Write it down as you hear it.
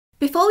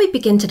Before we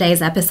begin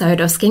today's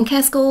episode of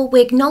Skincare School, we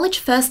acknowledge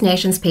First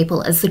Nations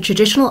people as the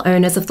traditional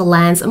owners of the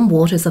lands and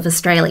waters of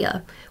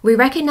Australia. We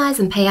recognise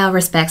and pay our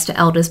respects to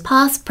elders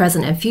past,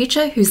 present and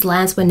future whose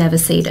lands were never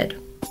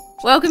ceded.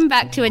 Welcome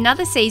back to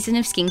another season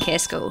of Skincare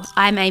School.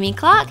 I'm Amy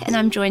Clark and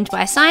I'm joined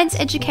by science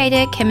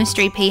educator,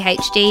 chemistry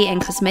PhD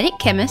and cosmetic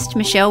chemist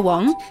Michelle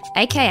Wong,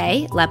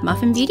 aka Lab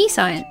Muffin Beauty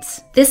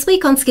Science. This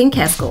week on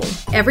Skincare School,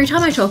 every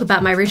time I talk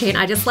about my routine,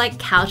 I just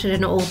couch it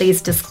in all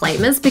these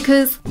disclaimers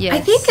because I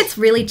think it's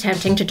really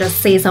tempting to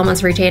just see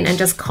someone's routine and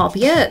just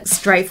copy it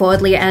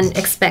straightforwardly and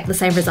expect the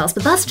same results.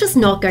 But that's just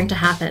not going to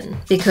happen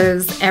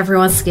because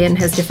everyone's skin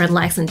has different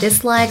likes and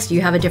dislikes. You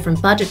have a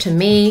different budget to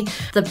me.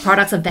 The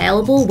products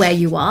available where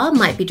you are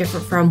might be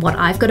different from what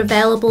I've got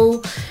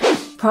available.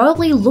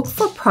 Probably look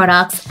for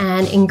products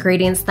and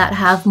ingredients that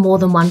have more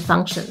than one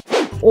function.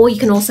 Or you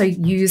can also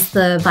use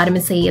the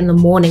vitamin C in the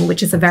morning,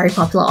 which is a very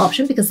popular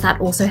option because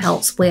that also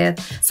helps with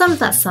some of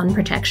that sun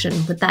protection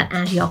with that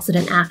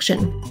antioxidant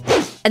action.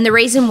 And the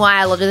reason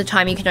why a lot of the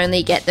time you can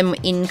only get them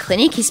in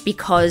clinic is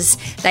because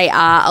they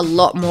are a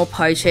lot more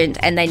potent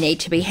and they need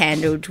to be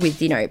handled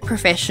with,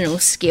 professional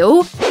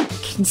skill.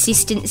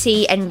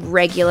 Consistency and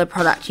regular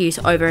product use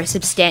over a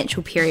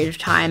substantial period of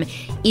time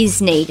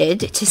is needed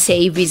to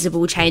see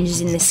visible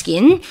changes in the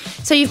skin.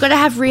 So you've got to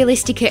have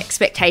realistic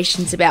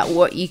expectations about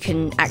what you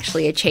can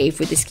actually achieve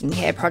with a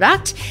skincare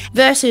product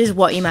versus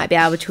what you might be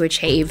able to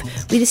achieve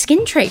with a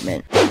skin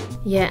treatment.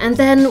 Yeah, and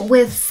then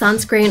with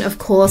sunscreen, of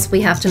course, we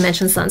have to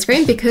mention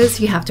sunscreen because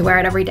you have to wear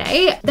it every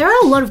day. There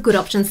are a lot of good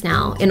options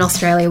now in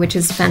Australia, which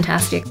is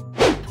fantastic.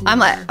 I'm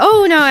like,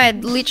 oh no, I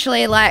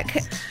literally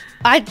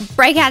I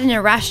break out in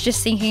a rash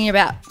just thinking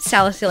about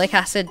salicylic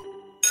acid.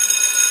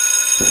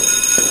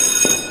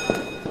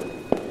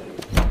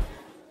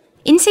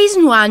 In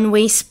season 1,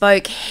 we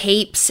spoke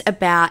heaps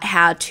about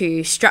how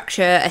to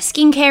structure a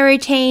skincare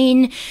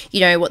routine,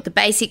 what the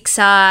basics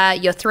are,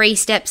 your 3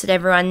 steps that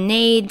everyone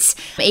needs,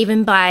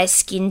 even by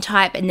skin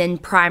type and then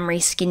primary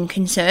skin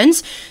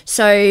concerns.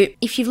 So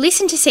if you've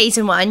listened to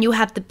season 1, you'll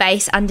have the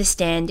base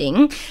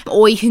understanding,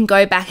 or you can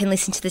go back and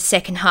listen to the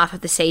second half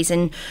of the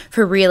season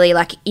for really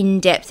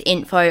in-depth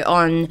info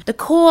on the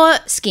core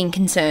skin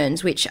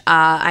concerns, which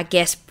are, I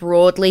guess,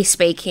 broadly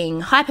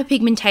speaking,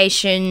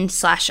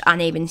 hyperpigmentation /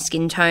 uneven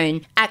skin tone,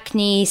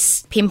 acne,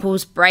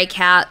 pimples,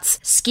 breakouts,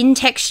 skin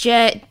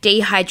texture,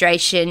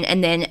 dehydration,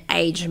 and then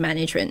age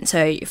management,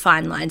 so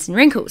fine lines and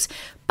wrinkles.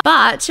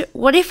 But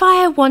what if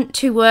I want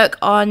to work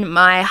on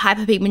my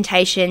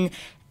hyperpigmentation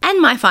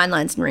and my fine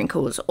lines and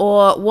wrinkles?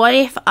 Or what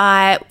if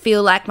I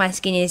feel like my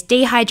skin is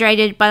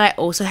dehydrated, but I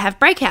also have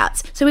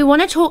breakouts? So we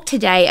want to talk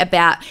today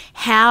about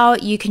how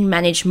you can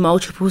manage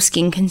multiple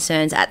skin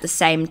concerns at the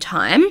same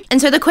time.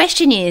 And so the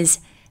question is,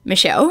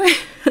 Michelle,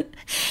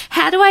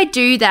 how do I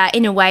do that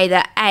in a way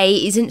that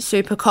A, isn't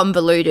super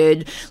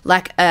convoluted,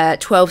 like a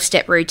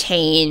 12-step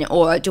routine,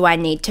 or do I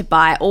need to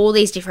buy all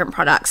these different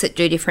products that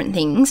do different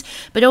things?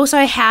 But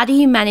also, how do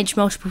you manage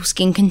multiple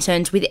skin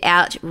concerns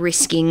without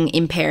risking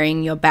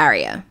impairing your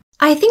barrier?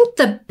 I think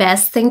the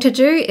best thing to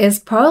do is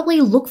probably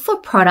look for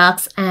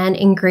products and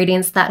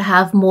ingredients that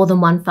have more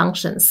than one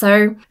function.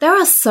 So there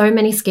are so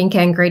many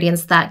skincare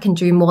ingredients that can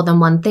do more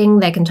than one thing.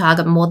 They can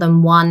target more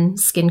than one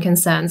skin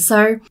concern.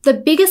 So the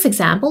biggest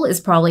example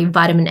is probably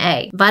vitamin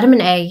A.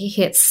 Vitamin A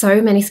hits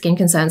so many skin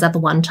concerns at the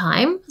one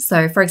time.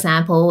 So for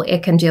example,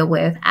 it can deal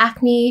with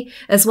acne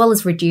as well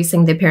as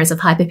reducing the appearance of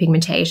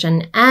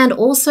hyperpigmentation and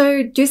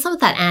also do some of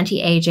that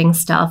anti-aging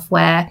stuff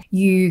where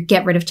you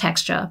get rid of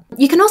texture.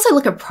 You can also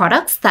look at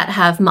products that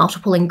have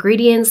multiple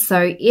ingredients.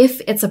 So if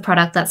it's a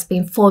product that's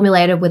been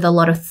formulated with a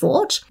lot of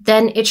thought,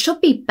 then it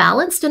should be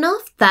balanced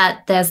enough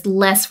that there's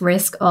less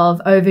risk of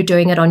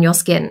overdoing it on your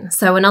skin.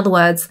 So in other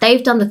words,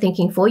 they've done the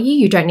thinking for you.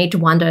 You don't need to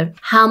wonder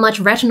how much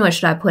retinol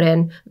should I put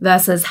in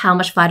versus how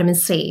much vitamin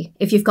C.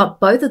 If you've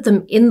got both of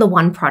them in the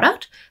one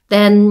product,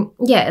 then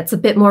yeah, it's a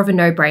bit more of a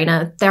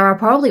no-brainer. There are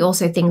probably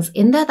also things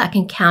in there that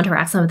can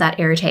counteract some of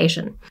that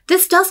irritation.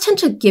 This does tend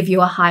to give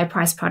you a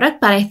high-priced product,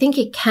 but I think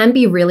it can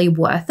be really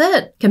worth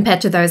it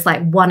compared to those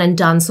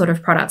one-and-done sort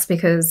of products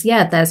because,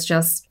 yeah, there's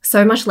just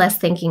so much less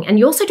thinking. And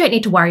you also don't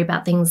need to worry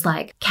about things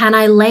like, can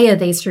I layer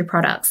these 2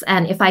 products?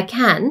 And if I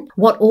can,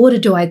 what order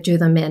do I do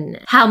them in?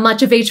 How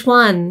much of each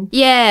one?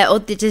 Yeah, or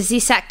does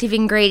this active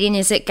ingredient,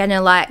 is it going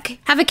to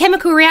have a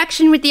chemical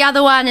reaction with the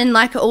other one and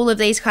all of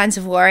these kinds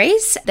of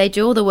worries? They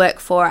do all the work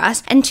for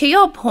us. And to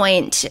your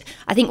point,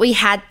 I think we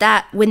had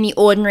that when The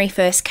Ordinary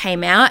first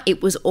came out.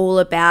 It was all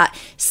about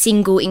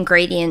single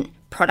ingredient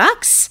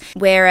products,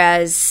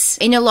 whereas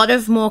in a lot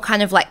of more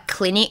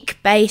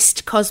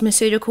clinic-based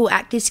cosmeceutical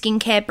active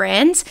skincare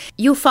brands,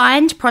 you'll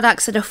find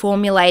products that are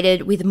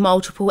formulated with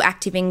multiple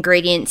active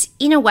ingredients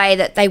in a way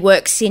that they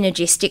work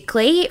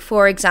synergistically.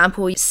 For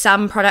example,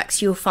 some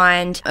products you'll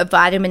find a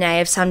vitamin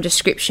A of some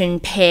description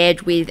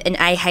paired with an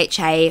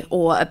AHA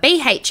or a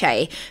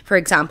BHA, for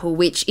example,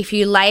 which if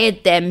you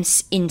layered them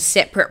in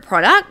separate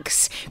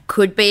products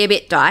could be a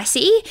bit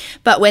dicey,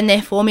 but when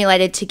they're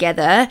formulated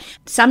together,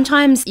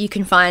 sometimes you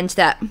can find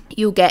that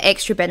you'll get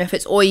extra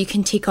benefits, or you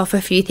can tick off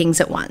a few things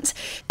at once.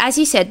 As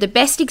you said, the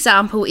best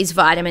example is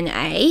vitamin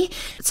A.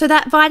 So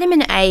that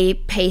vitamin A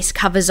piece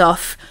covers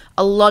off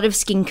a lot of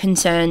skin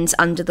concerns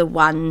under the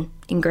one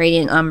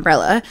ingredient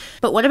umbrella.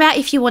 But what about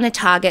if you want to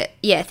target,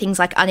 things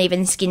like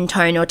uneven skin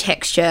tone or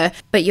texture,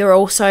 but you're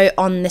also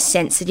on the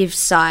sensitive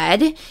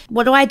side?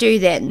 What do I do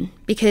then?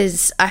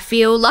 Because I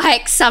feel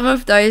like some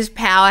of those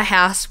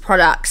powerhouse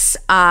products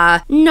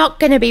are not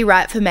going to be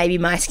right for maybe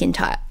my skin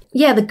type.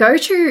 Yeah, the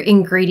go-to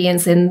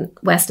ingredients in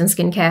Western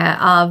skincare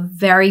are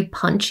very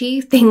punchy.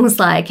 Things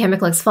like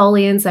chemical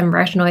exfoliants and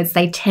retinoids,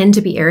 they tend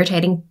to be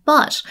irritating,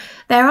 but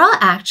there are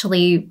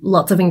actually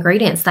lots of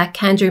ingredients that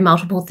can do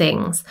multiple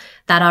things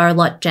that are a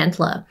lot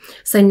gentler.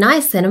 So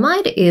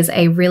niacinamide is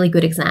a really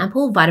good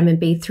example. Vitamin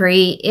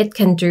B3, it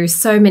can do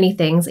so many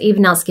things,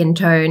 even out skin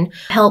tone,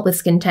 help with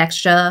skin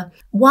texture,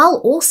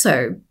 while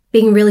also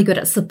being really good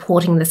at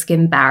supporting the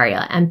skin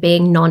barrier and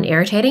being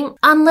non-irritating,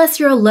 unless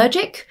you're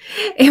allergic,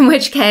 in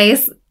which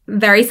case,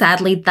 very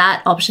sadly,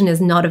 that option is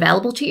not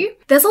available to you.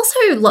 There's also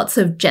lots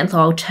of gentler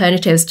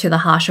alternatives to the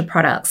harsher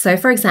products. So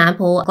for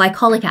example,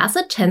 glycolic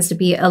acid tends to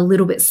be a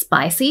little bit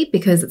spicy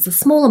because it's a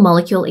smaller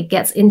molecule. It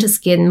gets into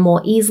skin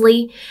more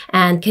easily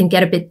and can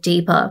get a bit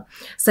deeper.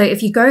 So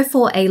if you go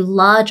for a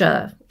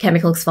larger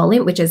chemical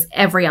exfoliant, which is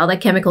every other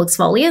chemical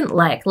exfoliant,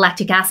 like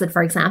lactic acid,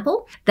 for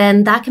example,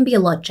 then that can be a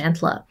lot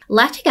gentler.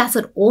 Lactic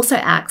acid also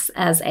acts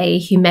as a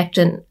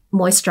humectant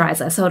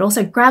moisturizer. So it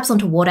also grabs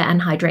onto water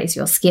and hydrates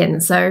your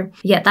skin. So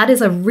yeah, that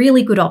is a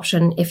really good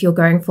option if you're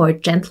going for a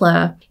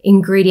gentler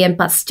ingredient,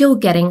 but still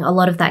getting a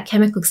lot of that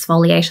chemical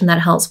exfoliation that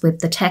helps with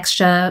the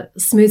texture,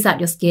 smooths out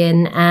your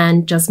skin,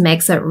 and just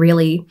makes it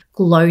really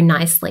glow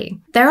nicely.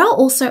 There are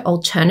also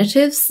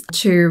alternatives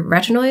to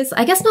retinoids.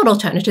 I guess not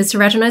alternatives to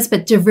retinoids,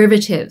 but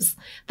derivatives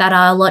that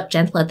are a lot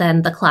gentler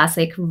than the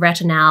classic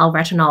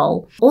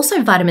retinol.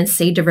 Also vitamin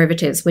C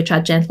derivatives, which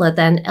are gentler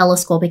than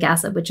L-ascorbic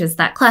acid, which is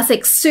that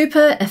classic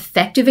super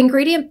effective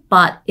ingredient,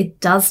 but it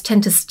does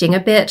tend to sting a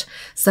bit.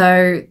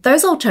 So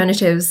those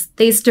alternatives,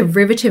 these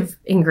derivative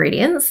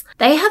ingredients,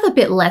 they have a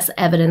bit less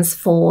evidence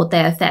for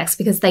their effects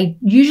because they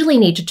usually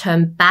need to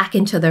turn back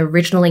into the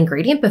original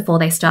ingredient before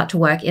they start to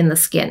work in the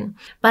skin.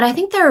 But I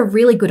think they're a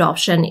really good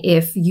option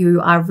if you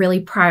are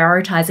really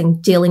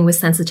prioritizing dealing with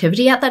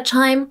sensitivity at that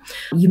time.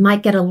 You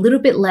might get a little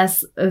bit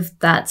less of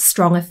that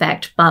strong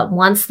effect, but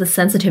once the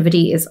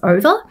sensitivity is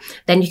over,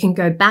 then you can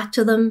go back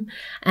to them.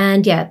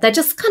 And yeah, they're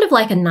just kind of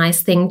like a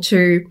nice thing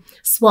to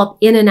swap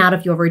in and out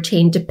of your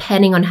routine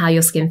depending on how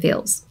your skin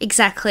feels.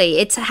 Exactly.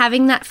 It's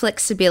having that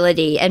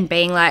flexibility and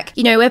being like,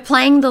 we're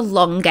playing the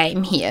long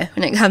game here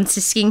when it comes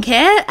to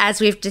skincare, as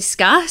we've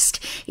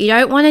discussed. You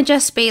don't want to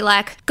just be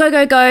like,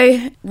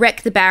 go,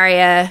 wreck the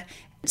barrier,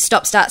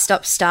 stop,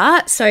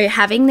 start. So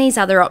having these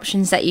other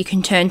options that you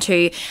can turn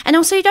to, and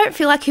also you don't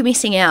feel like you're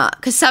missing out,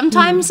 because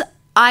sometimes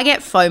I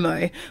get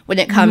FOMO when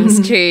it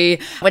comes to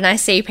when I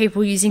see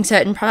people using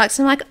certain products.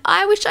 I'm like,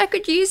 I wish I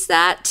could use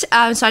that.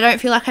 So I don't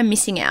feel like I'm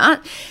missing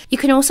out. You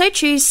can also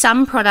choose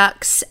some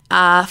products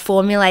are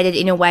formulated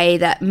in a way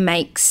that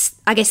makes,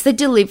 I guess, the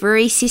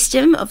delivery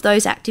system of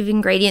those active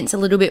ingredients a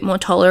little bit more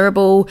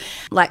tolerable.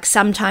 Like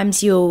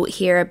sometimes you'll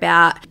hear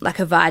about like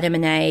a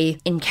vitamin A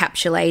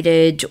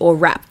encapsulated or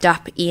wrapped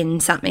up in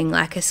something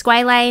like a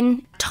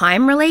squalane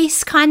time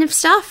release kind of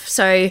stuff.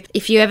 So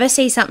if you ever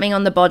see something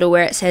on the bottle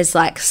where it says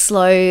like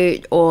slow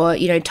or,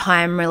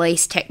 time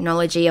release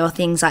technology or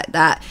things like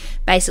that,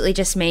 basically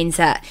just means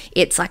that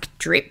it's like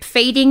drip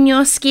feeding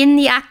your skin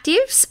the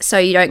actives, so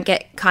you don't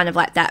get kind of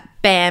like that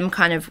bam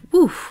kind of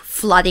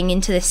flooding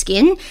into the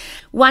skin.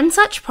 One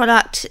such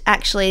product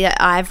actually that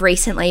I've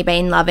recently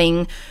been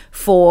loving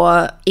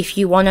for if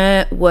you want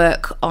to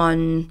work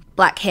on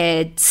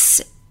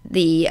blackheads,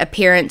 the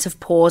appearance of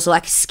pores, or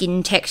like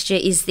skin texture,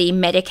 is the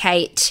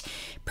Medik8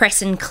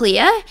 Press and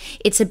Clear.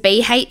 It's a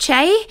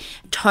BHA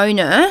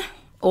toner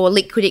or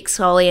liquid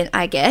exfoliant,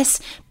 I guess,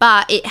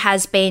 but it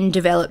has been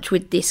developed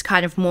with this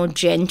kind of more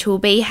gentle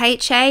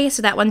BHA,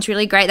 so that one's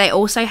really great. They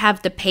also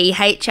have the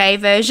PHA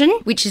version,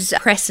 which is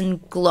Press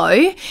and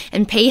Glow,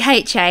 and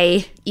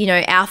PHA,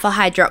 alpha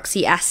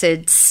hydroxy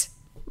acids,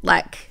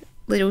 like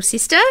little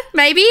sister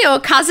maybe, or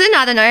cousin,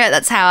 I don't know,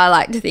 that's how I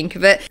like to think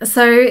of it.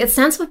 So it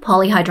stands for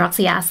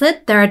polyhydroxy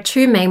acid. There are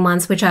two main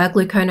ones, which are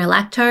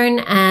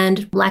gluconolactone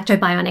and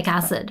lactobionic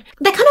acid.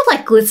 They're kind of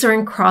like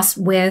glycerin crossed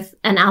with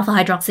an alpha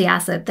hydroxy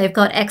acid. They've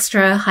got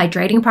extra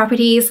hydrating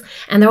properties,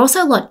 and they're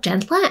also a lot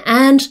gentler,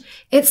 and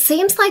it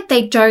seems like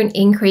they don't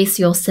increase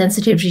your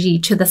sensitivity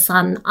to the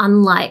sun,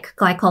 unlike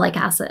glycolic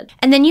acid.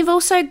 And then you've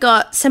also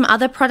got some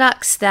other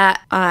products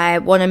that I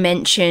want to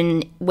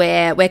mention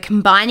where we're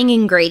combining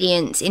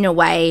ingredients in a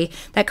way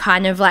that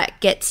kind of like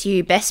gets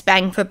you best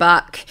bang for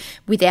buck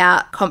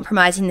without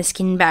compromising the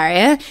skin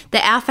barrier.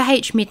 The Alpha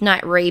H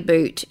Midnight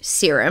Reboot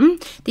Serum.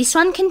 This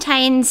one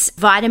contains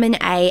vitamin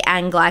A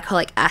and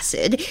glycolic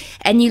acid,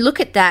 and you look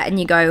at that and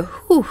you go,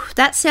 whew,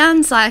 that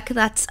sounds like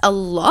that's a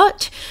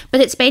lot, but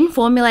it's been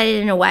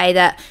formulated in a way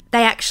that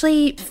they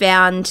actually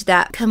found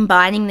that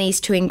combining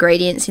these two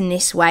ingredients in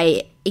this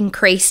way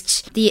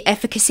increased the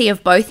efficacy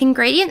of both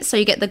ingredients. So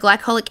you get the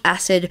glycolic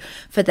acid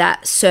for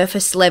that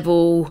surface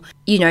level,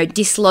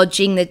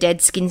 dislodging the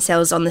dead skin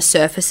cells on the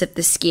surface of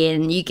the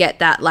skin. You get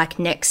that like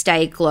next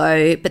day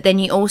glow, but then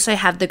you also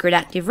have the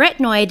gridactive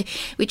retinoid,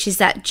 which is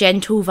that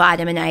gentle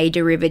vitamin A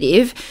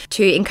derivative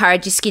to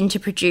encourage your skin to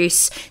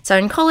produce its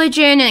own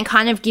collagen, and it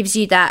kind of gives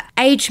you that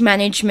age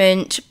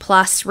management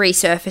plus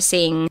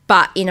resurfacing,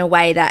 but in a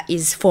way that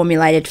is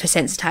formulated for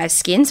sensitized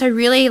skin. So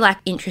really like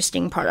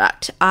interesting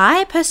product.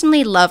 I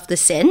personally love the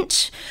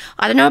scent.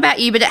 I don't know about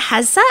you, but it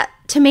has that,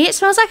 to me, it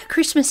smells like a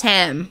Christmas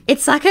ham.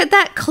 It's like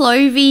that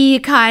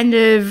clovey kind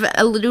of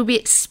a little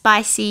bit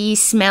spicy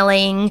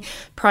smelling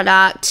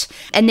product.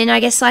 And then I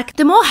guess like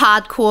the more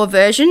hardcore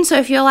version. So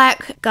if you're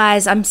like,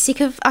 guys, I'm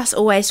sick of us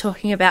always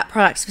talking about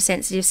products for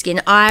sensitive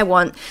skin, I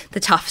want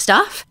the tough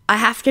stuff, I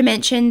have to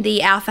mention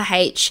the Alpha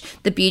H,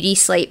 the Beauty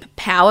Sleep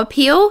Power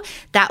Peel.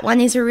 That one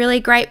is a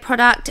really great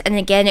product. And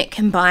again, it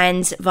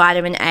combines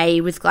vitamin A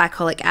with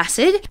glycolic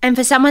acid. And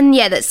for someone,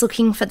 that's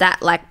looking for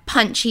that like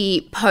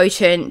punchy,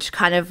 potent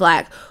kind of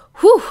like,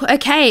 whew,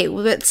 okay,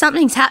 well,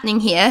 something's happening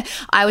here,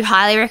 I would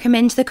highly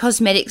recommend the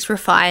Cosmetics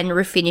Refine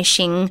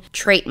Refinishing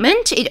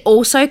Treatment. It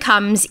also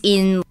comes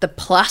in the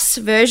plus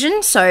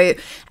version, so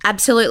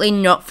absolutely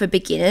not for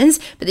beginners,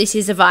 but this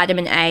is a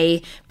vitamin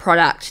A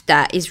product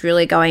that is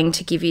really going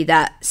to give you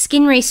that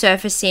skin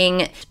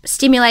resurfacing,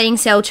 stimulating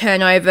cell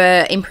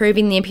turnover,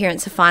 improving the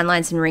appearance of fine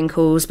lines and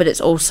wrinkles, but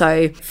it's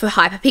also for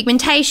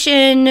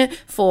hyperpigmentation,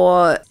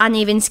 for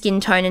uneven skin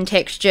tone and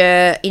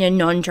texture in a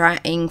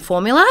non-drying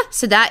formula.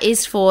 So that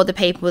is for the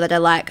people that are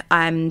like,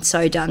 I'm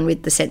so done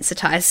with the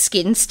sensitized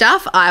skin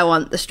stuff, I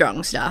want the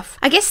strong stuff.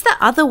 I guess the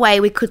other way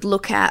we could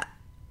look at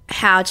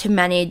how to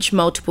manage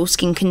multiple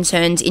skin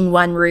concerns in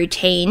one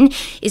routine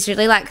is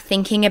really like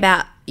thinking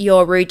about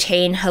your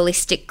routine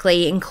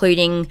holistically,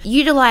 including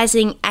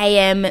utilizing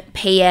AM,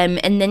 PM,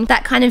 and then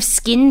that kind of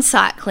skin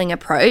cycling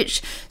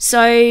approach.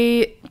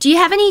 So do you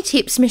have any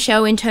tips,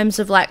 Michelle, in terms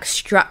of like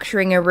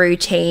structuring a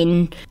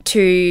routine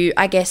to,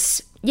 I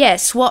guess,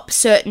 swap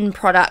certain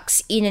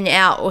products in and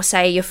out, or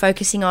say you're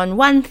focusing on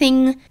one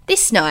thing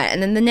this night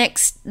and then the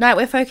next night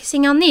we're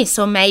focusing on this,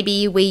 or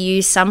maybe we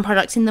use some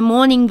products in the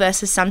morning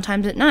versus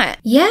sometimes at night?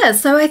 Yeah,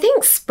 so I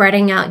think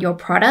spreading out your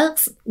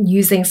products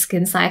using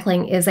skin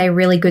cycling is a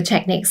really good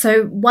technique.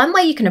 So one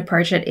way you can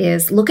approach it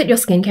is look at your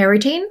skincare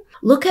routine.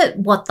 Look at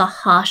what the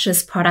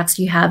harshest products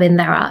you have in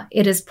there are.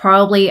 It is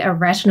probably a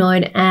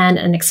retinoid and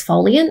an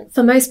exfoliant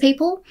for most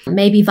people,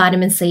 maybe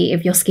vitamin C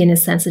if your skin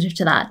is sensitive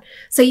to that.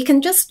 So you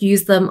can just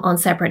use them on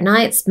separate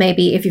nights.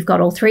 Maybe if you've got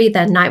all three,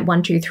 then night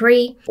 1, 2,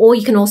 3. Or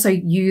you can also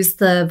use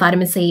the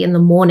vitamin C in the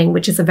morning,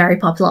 which is a very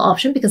popular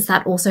option because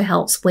that also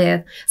helps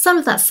with some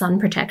of that sun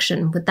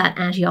protection with that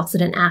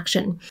antioxidant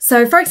action.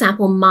 So for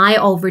example, my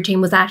old routine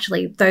was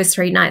actually those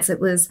 3 nights. It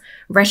was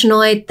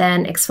retinoid,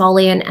 then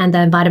exfoliant, and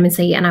then vitamin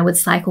C, and I would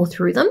cycle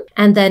through them.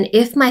 And then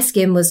if my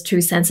skin was too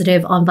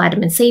sensitive on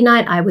vitamin C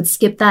night, I would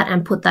skip that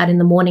and put that in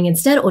the morning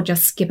instead, or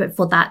just skip it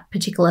for that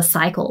particular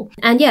cycle.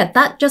 And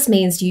that just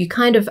means you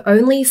kind of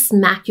only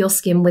smack your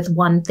skin with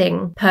one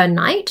thing per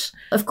night.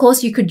 Of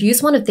course, you could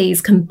use one of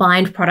these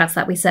combined products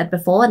that we said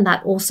before, and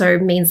that also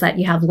means that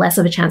you have less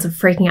of a chance of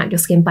freaking out your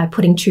skin by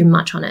putting too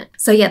much on it.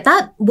 So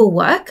that will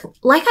work.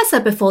 Like I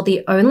said before,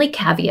 the only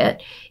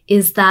caveat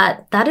is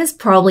that is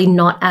probably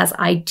not as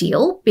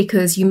ideal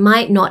because you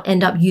might not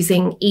end up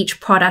using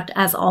each product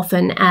as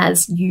often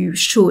as you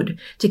should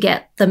to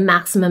get the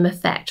maximum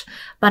effect.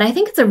 But I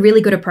think it's a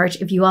really good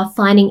approach if you are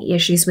finding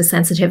issues with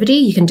sensitivity.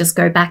 You can just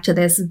go back to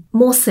this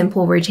more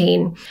simple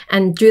routine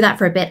and do that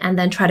for a bit and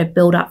then try to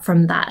build up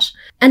from that.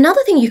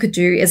 Another thing you could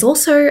do is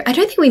also, I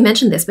don't think we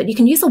mentioned this, but you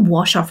can use a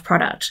wash-off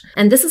product.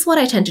 And this is what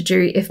I tend to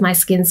do if my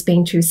skin's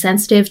being too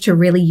sensitive to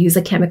really use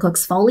a chemical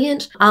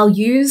exfoliant. I'll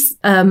use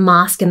a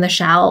mask in the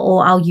shower,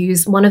 or I'll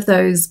use one of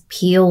those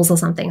peels or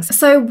something.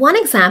 So one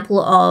example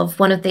of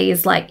one of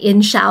these like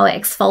in-shower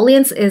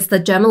exfoliants is the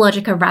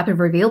Dermalogica Rapid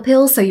Reveal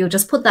Peel. So you'll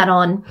just put that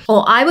on,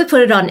 or I would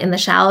put it on in the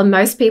shower.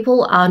 Most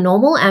people are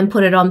normal and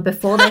put it on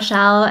before their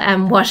shower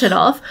and wash it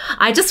off.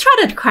 I just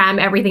try to cram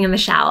everything in the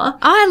shower.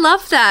 Oh, I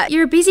love that.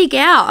 You're a busy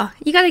gal.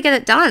 You got to get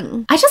it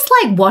done. I just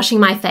like washing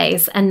my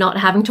face and not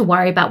having to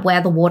worry about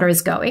where the water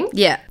is going.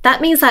 Yeah.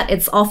 That means that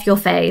it's off your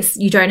face.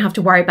 You don't have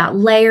to worry about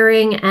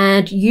layering,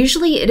 and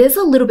usually it is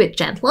a little bit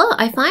gentler,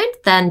 I find,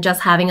 than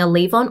just having a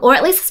leave on, or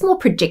at least it's more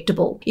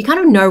predictable. You kind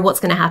of know what's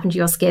going to happen to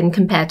your skin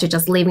compared to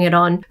just leaving it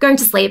on, going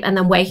to sleep, and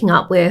then waking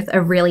up with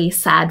a really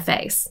sad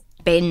face.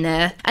 Been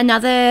there.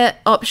 Another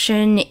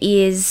option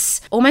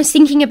is almost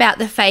thinking about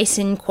the face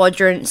in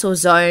quadrants or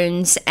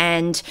zones.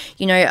 And,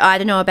 I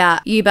don't know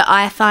about you, but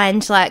I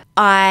find like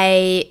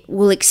I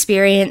will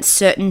experience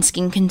certain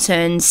skin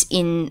concerns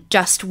in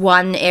just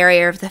one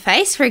area of the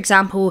face. For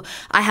example,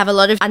 I have a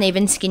lot of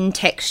uneven skin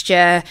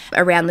texture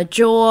around the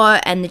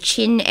jaw and the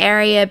chin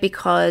area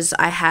because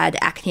I had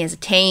acne as a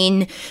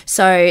teen.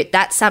 So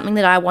that's something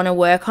that I want to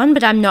work on,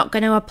 but I'm not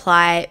going to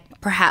apply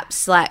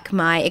perhaps like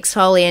my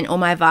exfoliant or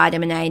my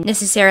vitamin A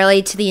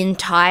necessarily to the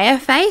entire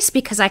face,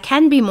 because I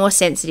can be more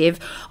sensitive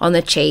on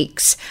the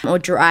cheeks or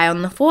dry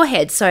on the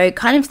forehead. So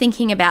kind of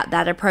thinking about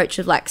that approach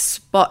of like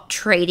spot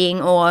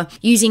treating or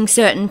using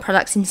certain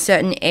products in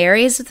certain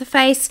areas of the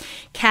face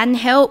can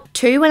help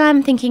too. When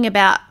I'm thinking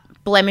about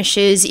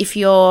blemishes, if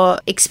you're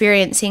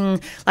experiencing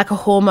like a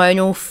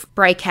hormonal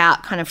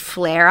breakout kind of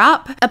flare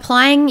up,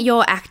 applying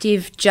your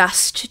active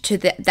just to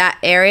that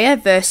area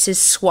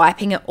versus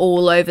swiping it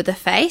all over the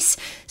face,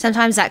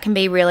 sometimes that can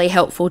be really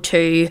helpful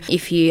too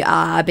if you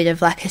are a bit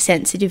of like a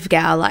sensitive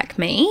gal like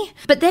me.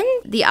 But then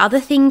the other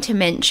thing to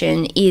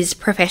mention is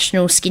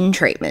professional skin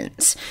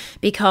treatments,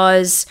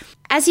 because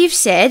as you've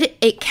said,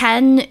 it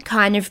can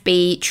kind of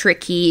be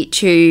tricky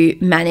to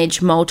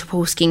manage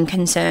multiple skin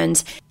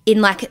concerns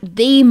in like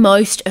the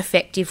most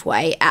effective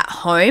way at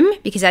home,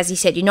 because as you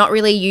said, you're not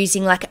really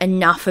using like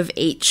enough of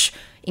each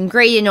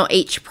ingredient or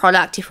each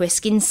product. If we're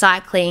skin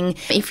cycling,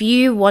 if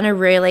you want to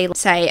really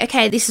say,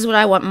 okay, this is what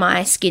I want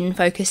my skin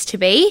focus to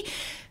be,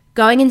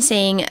 going and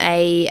seeing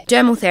a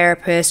dermal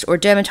therapist or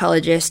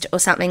dermatologist or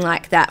something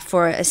like that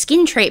for a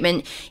skin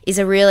treatment is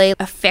a really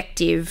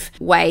effective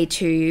way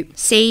to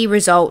see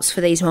results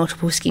for these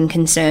multiple skin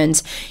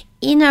concerns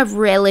in a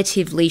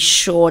relatively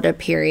shorter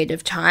period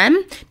of time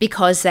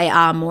because they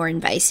are more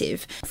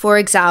invasive. For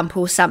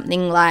example,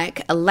 something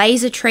like a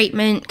laser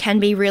treatment can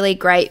be really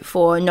great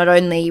for not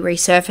only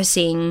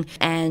resurfacing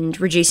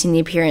and reducing the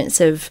appearance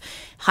of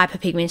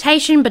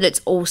hyperpigmentation, but it's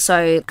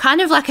also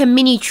kind of like a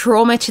mini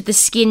trauma to the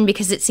skin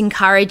because it's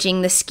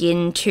encouraging the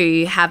skin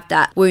to have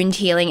that wound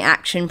healing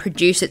action,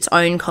 produce its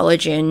own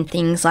collagen.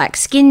 Things like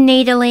skin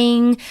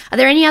needling. Are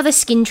there any other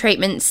skin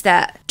treatments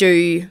that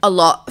do a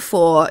lot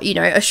for,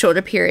 a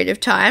shorter period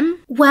of time?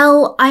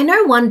 Well, I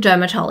know one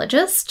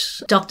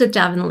dermatologist, Dr.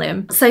 Davin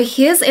Lim. So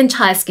his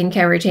entire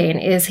skincare routine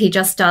is he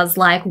just does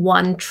like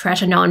one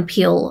tretinoin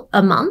peel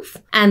a month,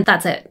 and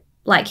that's it.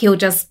 Like he'll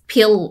just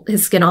peel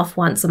his skin off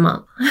once a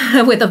month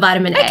with a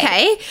vitamin A.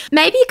 Okay,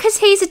 maybe because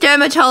he's a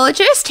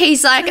dermatologist,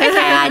 he's like, okay,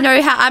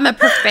 I'm a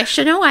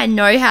professional, I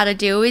know how to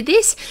deal with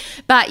this.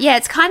 But yeah,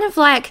 it's kind of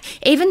like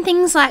even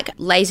things like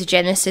laser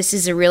genesis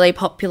is a really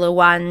popular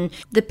one.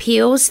 The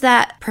peels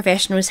that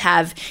professionals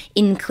have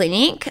in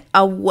clinic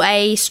are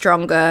way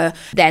stronger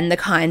than the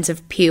kinds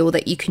of peel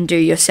that you can do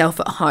yourself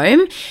at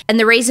home. And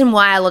the reason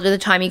why a lot of the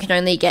time you can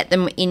only get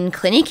them in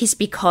clinic is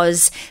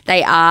because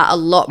they are a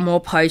lot more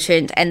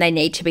potent and they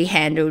need to be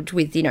handled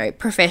with,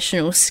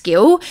 professional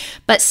skill.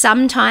 But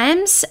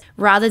sometimes,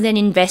 rather than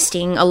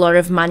investing a lot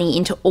of money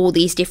into all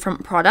these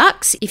different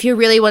products, if you're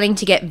really wanting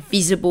to get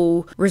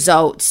visible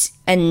results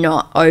and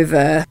not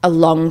over a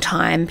long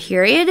time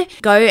period,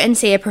 go and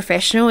see a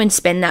professional and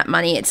spend that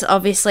money. It's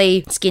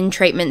obviously skin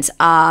treatments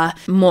are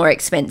more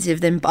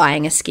expensive than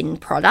buying a skin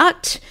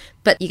product,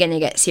 but you're going to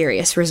get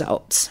serious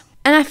results.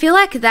 And I feel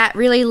like that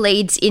really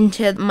leads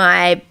into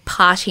my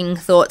parting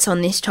thoughts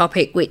on this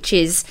topic, which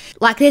is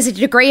like there's a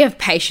degree of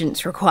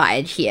patience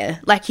required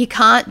here. Like you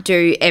can't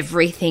do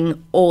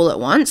everything all at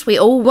once. We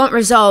all want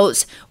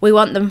results. We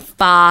want them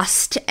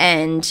fast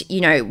and,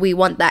 we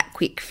want that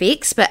quick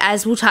fix. But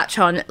as we'll touch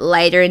on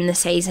later in the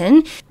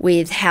season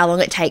with how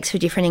long it takes for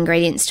different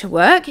ingredients to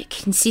work,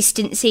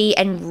 consistency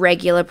and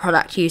regular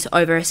product use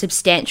over a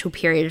substantial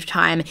period of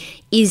time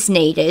is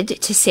needed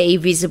to see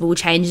visible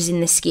changes in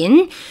the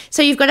skin.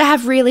 So you've got to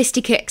have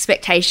realistic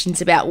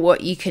expectations about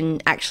what you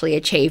can actually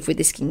achieve with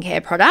a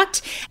skincare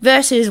product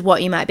versus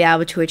what you might be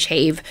able to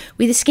achieve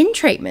with a skin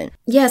treatment.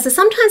 Yeah, so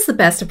sometimes the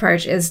best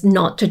approach is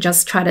not to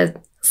just try to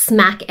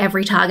smack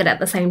every target at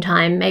the same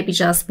time. Maybe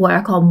just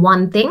work on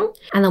one thing.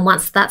 And then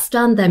once that's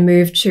done, then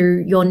move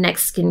to your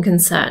next skin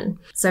concern.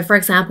 So for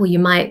example, you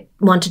might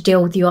want to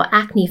deal with your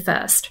acne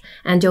first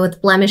and deal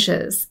with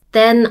blemishes.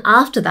 Then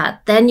after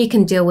that, then you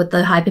can deal with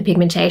the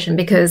hyperpigmentation,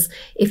 because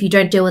if you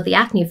don't deal with the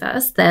acne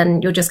first,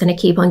 then you're just going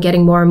to keep on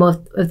getting more and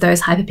more of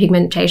those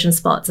hyperpigmentation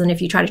spots. And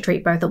if you try to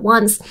treat both at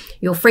once,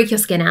 you'll freak your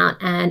skin out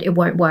and it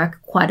won't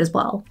work quite as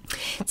well.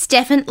 It's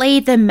definitely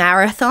the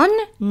marathon,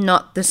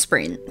 not the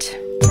sprint.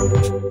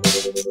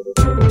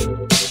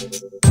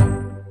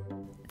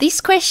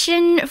 This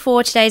question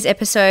for today's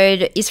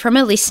episode is from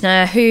a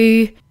listener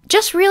who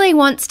just really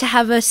wants to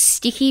have a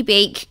sticky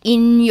beak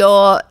in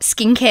your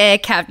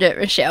skincare cabinet,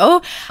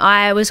 Michelle.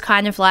 I was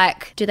kind of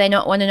like, do they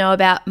not want to know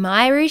about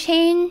my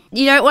routine?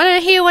 You don't want to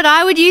hear what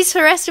I would use for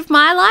the rest of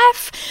my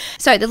life?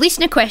 So the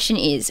listener question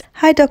is,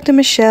 hi, Dr.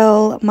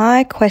 Michelle.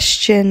 My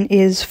question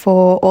is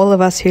for all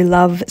of us who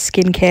love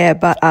skincare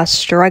but are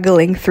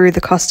struggling through the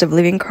cost of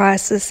living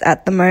crisis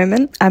at the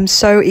moment. I'm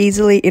so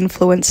easily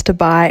influenced to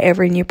buy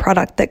every new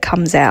product that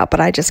comes out, but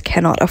I just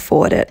cannot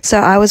afford it. So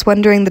I was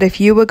wondering that if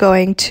you were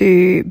going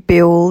to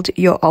build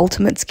your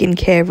ultimate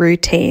skincare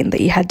routine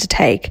that you had to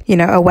take,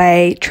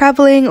 away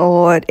traveling,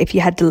 or if you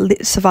had to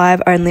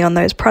survive only on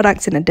those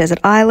products in a desert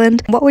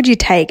island, what would you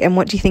take and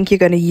what do you think you're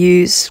going to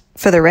use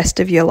for the rest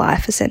of your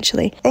life,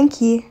 essentially?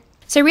 Thank you.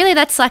 So really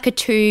that's like a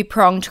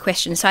two-pronged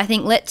question. So I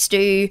think let's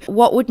do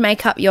what would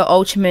make up your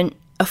ultimate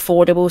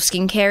affordable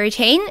skincare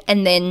routine,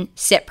 and then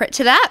separate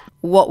to that,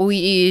 what will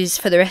you use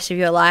for the rest of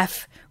your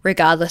life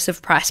regardless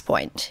of price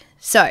point.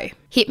 So,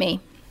 hit me.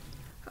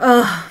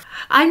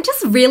 I'm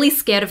just really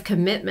scared of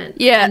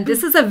commitment. Yeah. And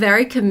this is a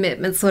very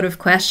commitment sort of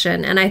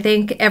question. And I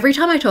think every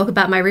time I talk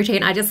about my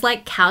routine, I just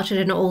like couch it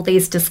in all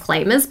these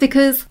disclaimers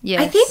because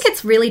I think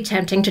it's really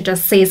tempting to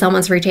just see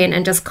someone's routine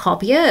and just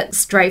copy it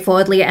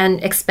straightforwardly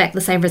and expect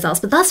the same results.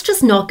 But that's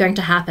just not going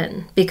to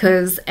happen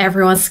because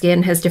everyone's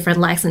skin has different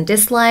likes and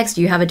dislikes.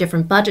 You have a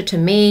different budget to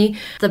me.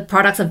 The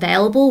products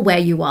available where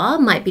you are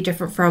might be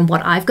different from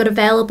what I've got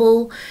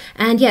available.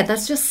 And yeah,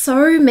 that's just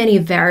so many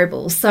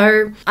variables.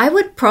 So I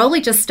would probably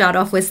just start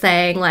off with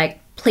saying, like,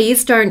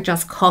 please don't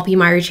just copy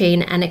my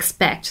routine and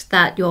expect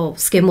that your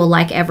skin will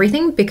like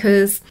everything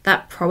because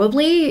that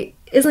probably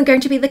isn't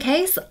going to be the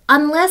case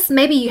unless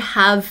maybe you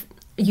have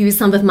used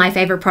some of my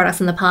favorite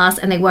products in the past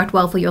and they worked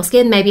well for your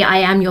skin. Maybe I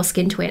am your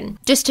skin twin.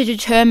 Just to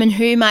determine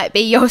who might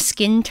be your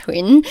skin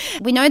twin,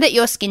 we know that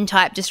your skin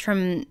type, just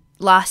from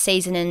last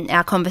season and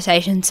our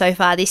conversation so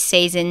far this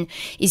season,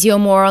 is you're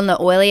more on the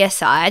oilier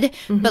side.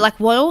 But like,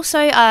 what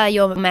also are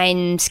your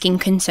main skin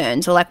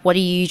concerns, or like what are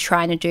you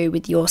trying to do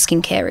with your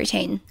skincare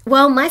routine?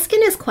 Well, my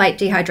skin is quite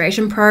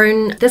dehydration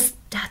prone. This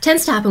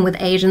tends to happen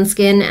with Asian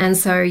skin, and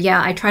so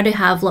yeah, I try to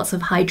have lots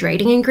of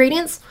hydrating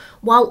ingredients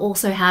while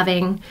also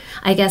having,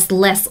 I guess,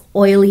 less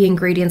oily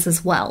ingredients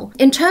as well.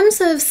 In terms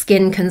of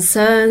skin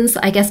concerns,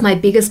 I guess my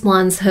biggest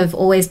ones have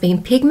always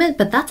been pigment,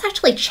 but that's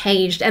actually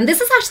changed. And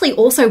this is actually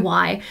also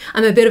why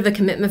I'm a bit of a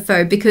commitment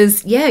phobe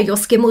because, yeah, your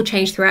skin will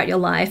change throughout your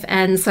life.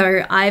 And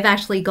so I've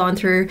actually gone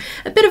through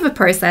a bit of a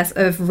process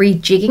of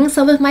rejigging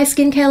some of my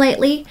skincare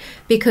lately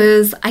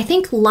because I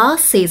think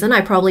last season I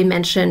probably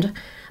mentioned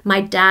my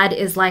dad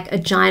is like a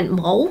giant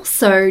mole,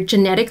 so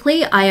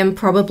genetically I am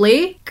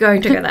probably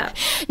going to go there.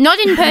 Not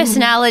in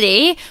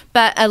personality,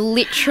 but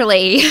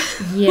literally.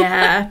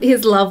 Yeah,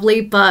 he's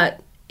lovely,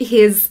 but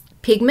his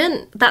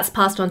pigment, that's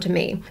passed on to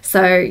me.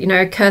 So, you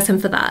know, curse him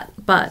for that.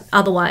 But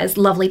otherwise,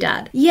 lovely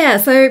dad. Yeah,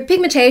 so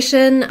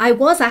pigmentation, I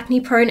was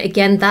acne prone.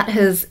 Again, that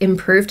has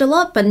improved a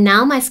lot, but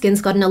now my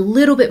skin's gotten a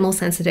little bit more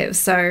sensitive.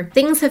 So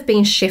things have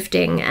been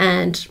shifting,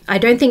 and I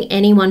don't think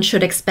anyone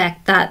should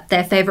expect that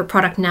their favorite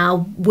product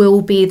now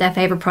will be their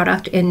favorite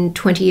product in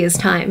 20 years'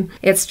 time.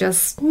 It's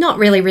just not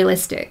really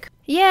realistic.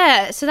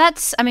 Yeah, so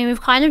that's, I mean,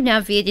 we've kind of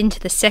now veered into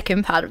the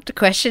second part of the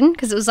question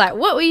because it was like,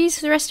 what will you use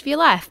for the rest of your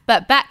life?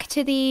 But back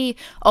to the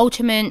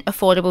ultimate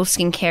affordable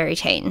skincare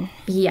routine.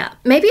 Yeah,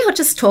 maybe I'll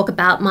just talk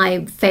about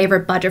my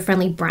favorite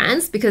budget-friendly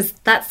brands because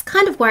that's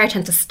kind of where I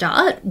tend to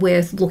start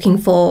with looking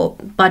for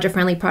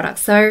budget-friendly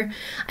products. So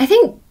I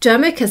think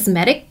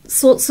dermocosmetic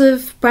sorts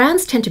of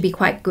brands tend to be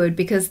quite good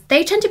because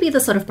they tend to be the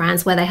sort of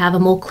brands where they have a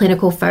more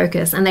clinical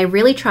focus and they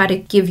really try to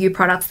give you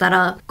products that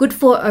are good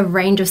for a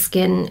range of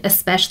skin,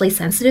 especially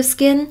sensitive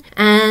skin.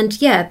 And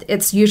yeah,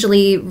 it's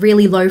usually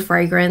really low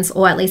fragrance,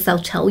 or at least they'll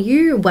tell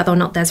you whether or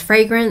not there's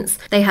fragrance.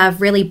 They have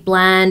really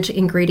bland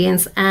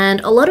ingredients, and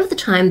a lot of the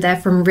time they're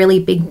from really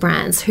big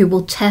brands who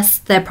will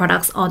test their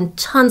products on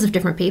tons of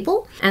different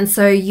people. And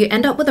so you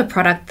end up with a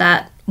product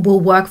that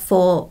will work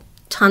for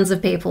tons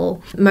of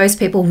people. Most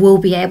people will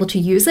be able to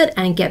use it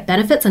and get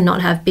benefits and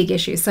not have big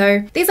issues.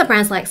 So these are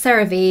brands like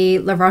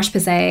CeraVe, La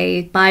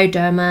Roche-Posay,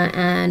 Bioderma,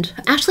 and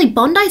actually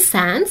Bondi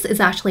Sands is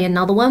actually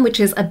another one, which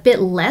is a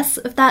bit less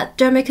of that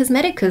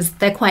dermocosmetic because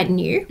they're quite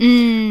new,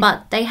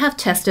 but they have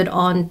tested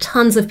on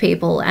tons of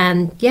people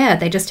and yeah,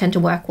 they just tend to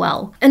work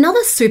well.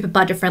 Another super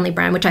budget-friendly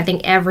brand, which I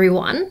think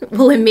everyone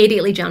will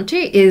immediately jump to,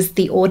 is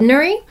The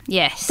Ordinary.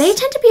 Yes. They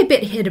tend to be a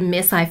bit hit and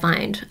miss, I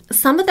find.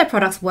 Some of their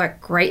products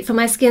work great for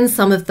my skin,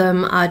 some of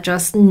them are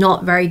just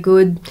not very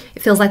good.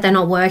 It feels like they're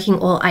not working,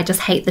 or I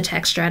just hate the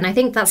texture. And I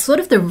think that's sort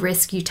of the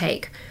risk you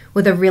take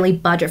with a really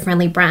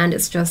budget-friendly brand.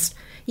 It's just,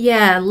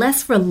 yeah,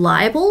 less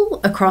reliable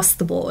across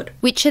the board.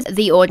 Which of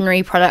the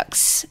Ordinary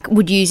products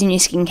would you use in your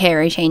skincare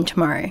routine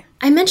tomorrow?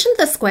 I mentioned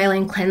the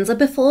Squalane Cleanser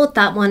before.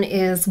 That one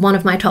is one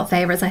of my top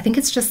favorites. I think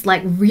it's just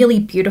like really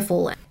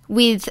beautiful.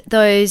 With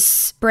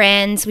those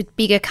brands with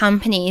bigger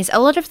companies, a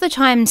lot of the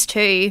times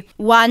too,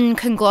 one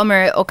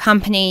conglomerate or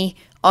company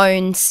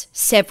owns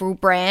several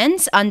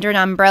brands under an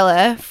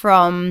umbrella,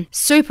 from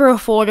super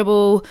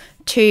affordable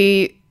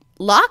to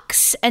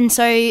luxe. And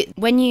so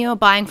when you're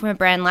buying from a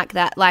brand like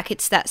that, like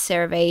it's that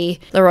CeraVe,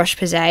 La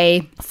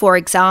Roche-Posay, for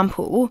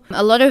example,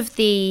 a lot of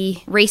the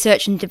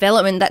research and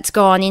development that's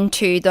gone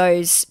into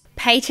those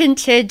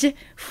patented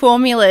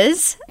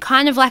formulas,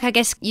 kind of like, I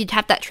guess you'd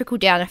have that trickle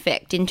down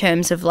effect in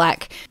terms of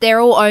like they're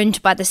all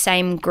owned by the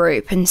same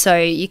group, and so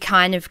you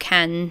kind of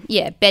can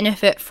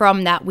benefit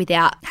from that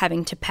without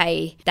having to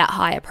pay that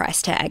higher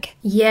price tag.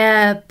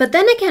 Yeah, but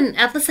then again,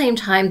 at the same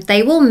time,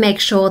 they will make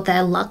sure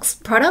their luxe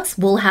products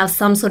will have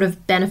some sort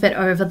of benefit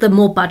over the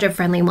more budget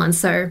friendly ones,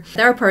 so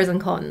there are pros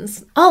and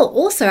cons. Oh,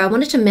 also I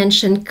wanted to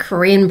mention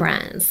Korean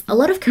brands. A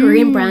lot of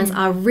Korean brands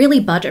are really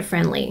budget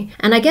friendly,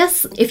 and I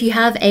guess if you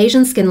have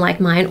Asian skin like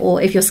mine,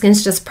 or if your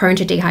skin's just prone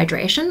to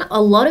dehydration, a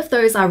lot of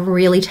those are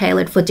really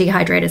tailored for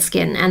dehydrated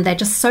skin, and they're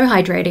just so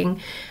hydrating.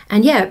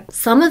 And yeah,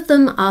 some of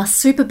them are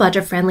super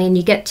budget friendly, and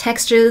you get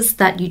textures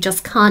that you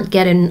just can't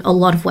get in a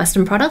lot of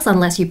Western products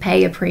unless you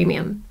pay a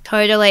premium.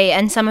 Totally.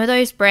 And some of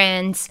those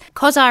brands,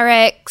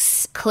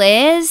 CosRx,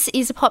 Claire's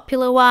is a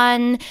popular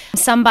one.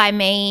 Some by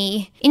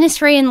Me.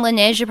 Innisfree and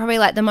Laneige are probably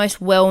like the most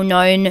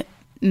well-known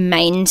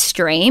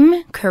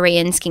mainstream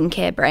Korean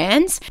skincare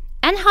brands.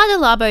 And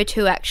Hada Labo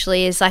too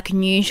actually is like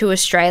new to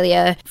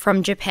Australia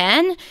from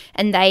Japan,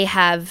 and they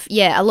have,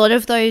 a lot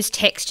of those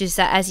textures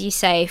that, as you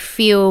say,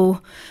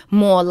 feel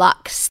more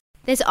luxe.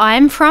 There's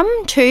I'm From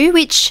too,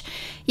 which,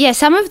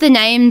 some of the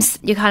names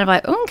you're kind of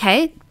like, oh,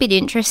 okay, bit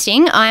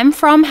interesting. I'm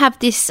From have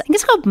this, I think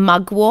it's called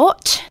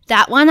Mugwort.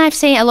 That one I've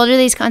seen, a lot of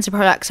these kinds of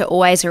products are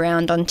always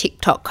around on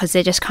TikTok because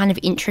they're just kind of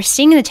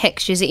interesting. The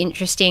textures are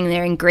interesting.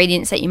 They're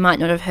ingredients that you might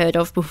not have heard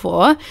of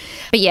before.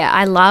 But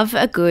I love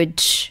a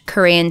good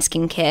Korean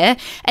skincare.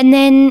 And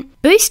then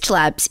Boost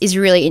Labs is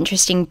a really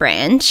interesting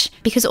brand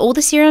because all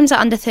the serums are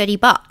under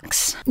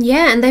 $30.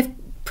 Yeah, and they've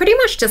pretty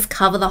much just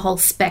cover the whole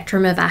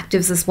spectrum of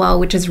actives as well,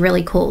 which is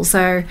really cool.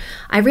 So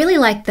I really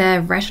like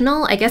their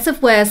retinol. I guess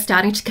if we're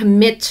starting to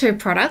commit to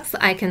products,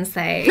 I can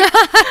say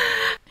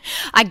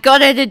I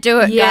got her to do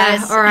it,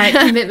 guys. All right,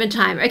 commitment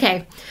time.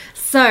 Okay.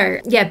 So,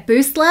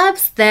 Boost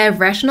Labs, their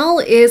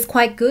retinol is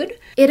quite good.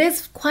 It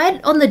is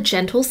quite on the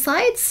gentle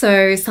side,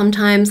 so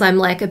sometimes I'm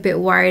like a bit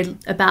worried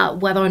about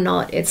whether or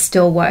not it's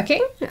still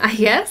working, I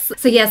guess.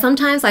 So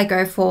sometimes I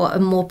go for a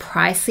more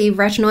pricey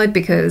retinoid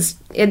because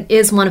it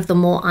is one of the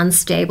more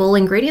unstable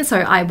ingredients,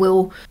 so I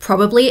will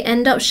probably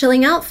end up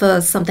shilling out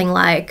for something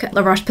like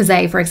La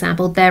Roche-Posay, for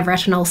example, their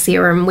retinol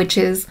serum, which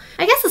is,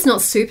 I guess it's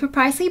not super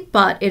pricey,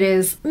 but it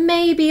is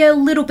maybe a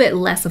little bit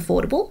less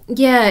affordable.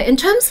 Yeah, in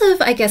terms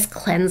of, I guess,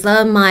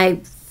 cleanser, my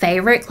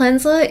favorite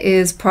cleanser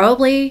is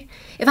probably,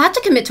 if I had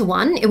to commit to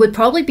one, it would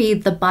probably be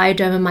the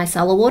Bioderma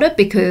Micellar Water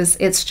because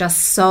it's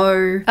just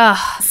so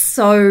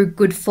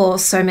good for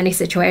so many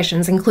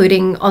situations,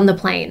 including on the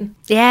plane.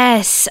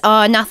 Yes.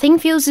 Nothing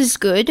feels as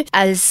good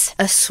as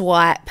a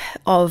swipe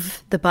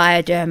of the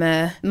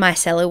Bioderma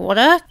Micellar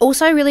Water.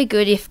 Also really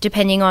good if,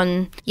 depending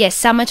on,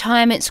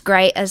 summertime, it's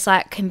great as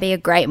like, can be a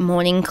great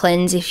morning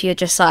cleanse if you're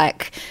just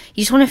like,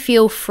 you just want to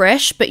feel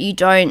fresh, but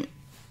you're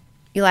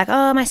like,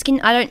 oh, my skin,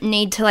 I don't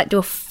need to like do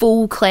a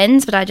full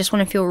cleanse, but I just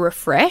want to feel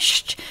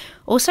refreshed.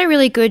 Also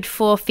really good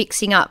for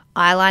fixing up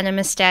eyeliner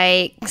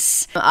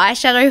mistakes,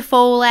 eyeshadow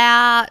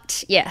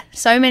fallout. Yeah,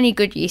 so many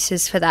good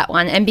uses for that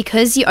one. And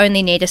because you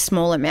only need a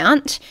small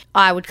amount,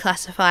 I would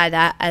classify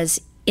that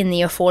as in the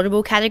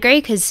affordable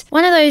category because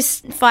one of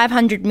those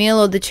 500ml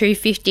or the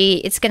 250,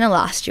 it's going to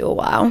last you a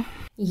while.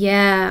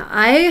 Yeah,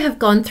 I have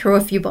gone through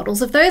a few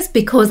bottles of those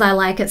because I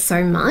like it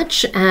so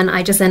much and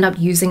I just end up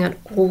using it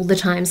all the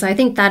time. So I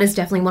think that is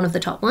definitely one of the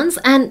top ones.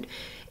 And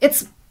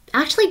it's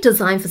actually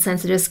designed for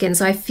sensitive skin,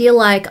 so I feel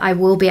like I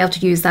will be able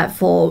to use that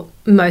for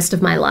most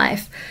of my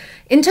life.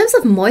 In terms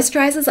of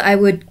moisturizers, I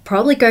would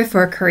probably go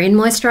for a Korean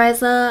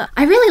moisturizer.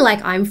 I really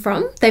like I'm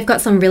From. They've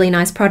got some really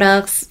nice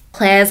products.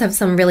 Claire's have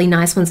some really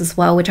nice ones as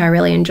well, which I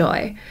really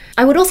enjoy.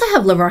 I would also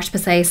have La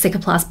Roche-Posay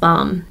Cicaplast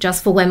Balm,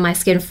 just for when my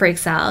skin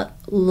freaks out.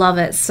 Love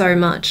it so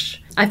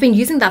much. I've been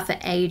using that for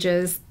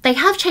ages. They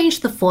have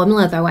changed the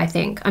formula though, I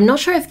think. I'm not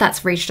sure if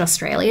that's reached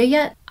Australia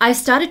yet. I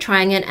started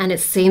trying it and it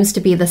seems to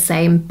be the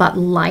same but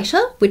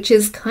lighter, which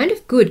is kind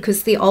of good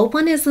because the old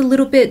one is a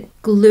little bit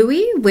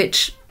gluey,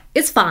 which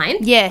is fine.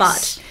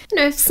 Yes.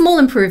 But, small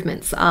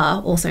improvements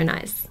are also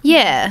nice.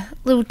 Yeah,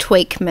 little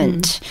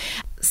tweakment.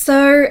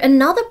 So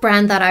another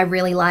brand that I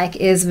really like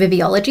is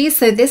Viviology.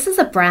 So this is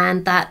a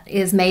brand that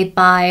is made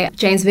by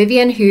James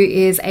Vivian, who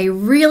is a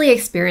really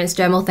experienced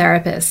dermal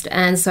therapist.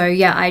 And so,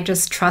 I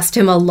just trust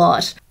him a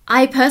lot.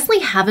 I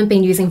personally haven't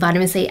been using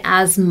vitamin C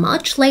as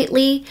much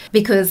lately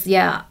because,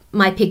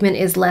 my pigment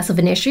is less of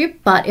an issue.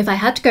 But if I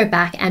had to go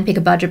back and pick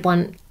a budget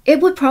one,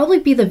 it would probably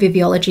be the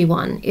Viviology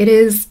one. It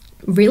is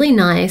really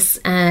nice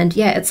and,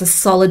 it's a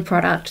solid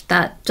product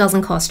that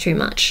doesn't cost too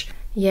much.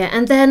 Yeah,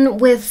 and then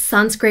with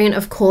sunscreen,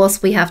 of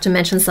course, we have to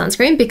mention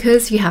sunscreen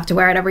because you have to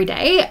wear it every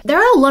day. There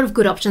are a lot of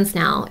good options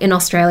now in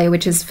Australia,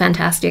 which is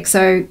fantastic.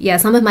 So,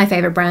 some of my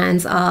favorite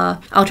brands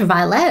are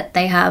Ultraviolet.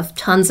 They have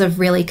tons of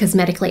really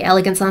cosmetically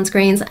elegant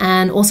sunscreens,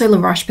 and also La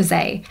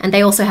Roche-Posay. And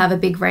they also have a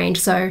big range.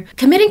 So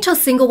committing to a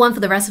single one for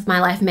the rest of my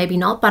life, maybe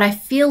not, but I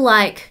feel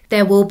like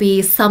there will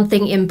be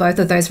something in both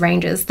of those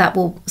ranges that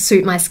will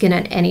suit my skin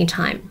at any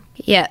time.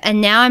 Yeah,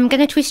 and now I'm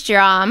going to twist your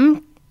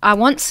arm. I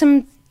want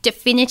some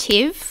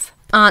definitive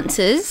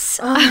answers.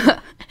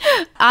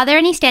 Are there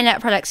any standout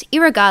products,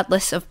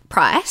 irregardless of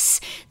price,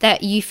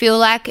 that you feel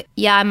like,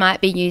 I might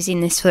be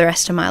using this for the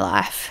rest of my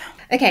life?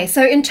 Okay,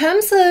 so in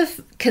terms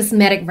of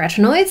cosmetic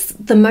retinoids,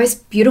 the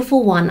most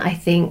beautiful one I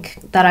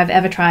think that I've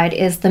ever tried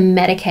is the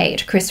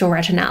Medik8 Crystal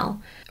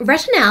Retinal.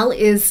 Retinal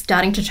is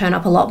starting to turn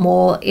up a lot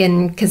more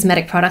in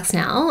cosmetic products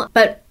now,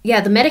 but the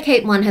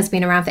Medik8 one has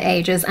been around for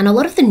ages and a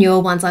lot of the newer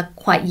ones are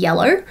quite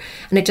yellow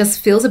and it just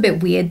feels a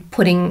bit weird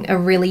putting a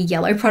really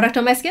yellow product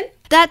on my skin.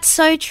 That's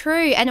so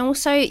true. And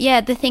also,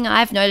 yeah, the thing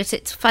I've noticed,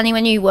 it's funny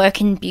when you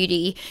work in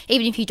beauty,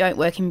 even if you don't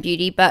work in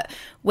beauty, but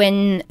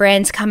when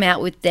brands come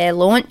out with their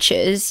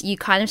launches, you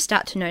kind of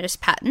start to notice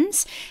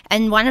patterns.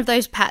 And one of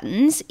those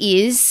patterns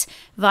is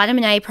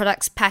vitamin A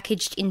products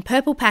packaged in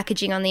purple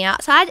packaging on the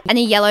outside and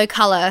a yellow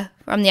colour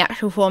from the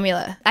actual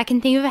formula. I can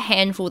think of a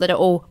handful that are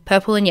all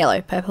purple and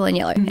yellow.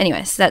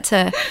 Anyways, that's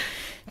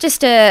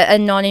just a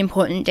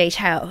non-important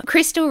detail.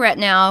 Crystal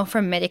Retinol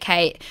from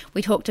Medik8,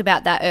 we talked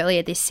about that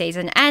earlier this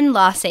season and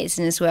last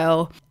season as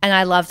well. And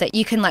I love that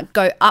you can like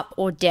go up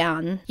or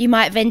down. You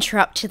might venture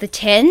up to the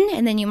 10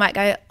 and then you might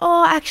go,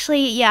 oh,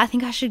 actually, yeah, I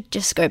think I should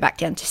just go back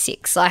down to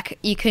 6. Like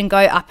you can go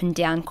up and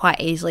down quite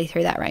easily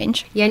through that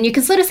range. Yeah, and you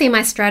can sort of see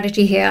my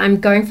strategy here. I'm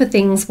going for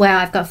things where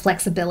I've got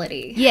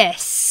flexibility.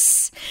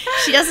 Yes.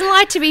 She doesn't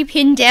like to be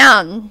pinned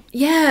down.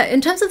 Yeah,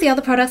 in terms of the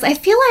other products, I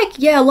feel like,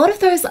 yeah, a lot of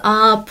those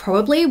are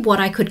probably what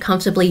I could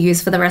comfortably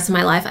use for the rest of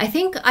my life. I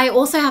think I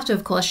also have to,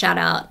 of course, shout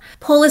out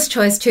Paula's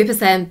Choice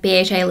 2%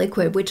 BHA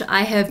liquid, which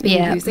I have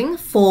been using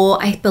for,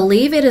 I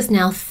believe it is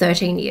now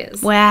 13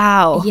 years.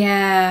 Wow.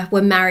 Yeah,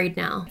 we're married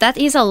now. That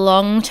is a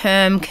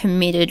long-term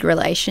committed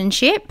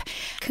relationship.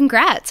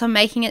 Congrats on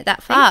making it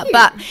that far.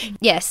 But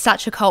yeah,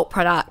 such a cult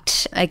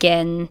product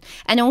again.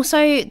 And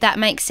also that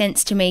makes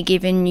sense to me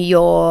given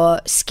your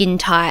skin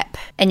type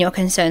and your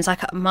concerns.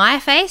 Like my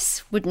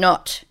face would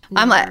not.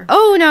 No. I'm like,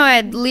 oh no,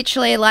 I'd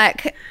literally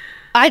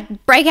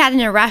I'd break out in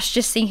a rash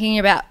just thinking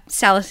about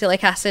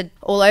salicylic acid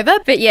all over.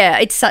 But yeah,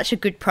 it's such a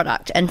good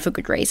product and for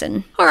good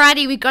reason.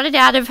 Alrighty, we got it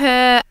out of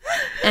her.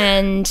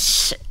 And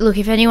look,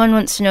 if anyone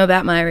wants to know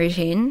about my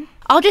routine,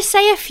 I'll just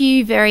say a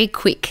few very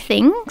quick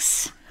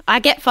things. I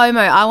get FOMO.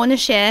 I want to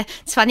share.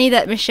 It's funny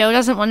that Michelle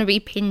doesn't want to be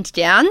pinned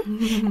down.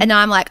 And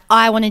I'm like,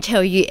 I want to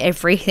tell you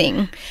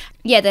everything.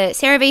 Yeah, the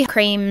CeraVe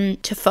Cream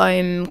to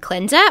Foam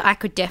Cleanser, I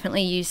could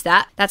definitely use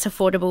that. That's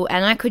affordable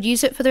and I could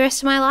use it for the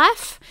rest of my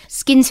life.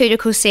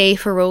 SkinCeutical C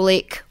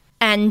Ferulic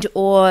and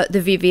or the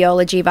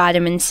Viviology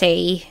Vitamin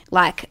C.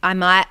 Like I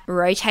might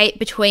rotate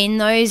between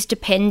those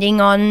depending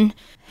on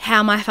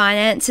how my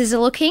finances are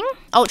looking.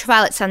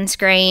 Ultraviolet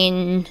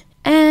sunscreen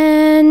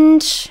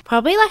and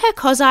probably like a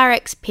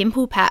CosRx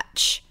pimple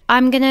patch.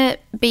 I'm going to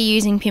be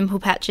using pimple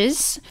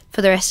patches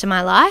for the rest of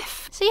my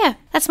life. So yeah,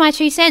 that's my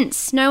 2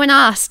 cents. No one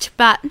asked,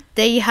 but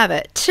there you have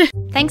it.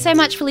 Thanks so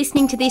much for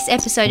listening to this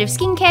episode of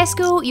Skincare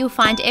School. You'll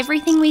find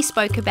everything we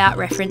spoke about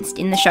referenced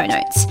in the show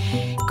notes.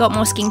 Got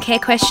more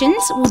skincare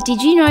questions? Well,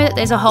 did you know that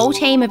there's a whole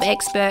team of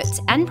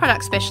experts and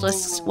product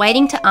specialists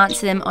waiting to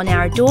answer them on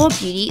our Adore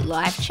Beauty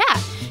live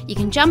chat? You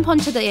can jump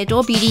onto the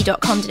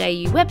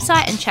adorebeauty.com.au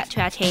website and chat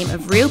to our team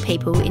of real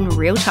people in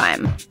real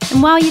time.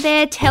 And while you're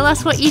there, tell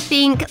us what you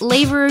think,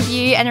 leave a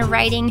review and a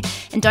rating,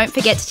 and don't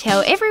forget to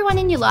tell everyone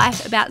in your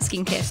life about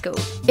Skincare School.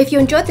 If you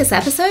enjoyed this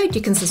episode,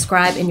 you can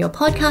subscribe in your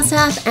podcast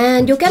app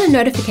and you'll get a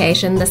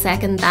notification the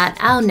second that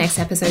our next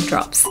episode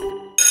drops.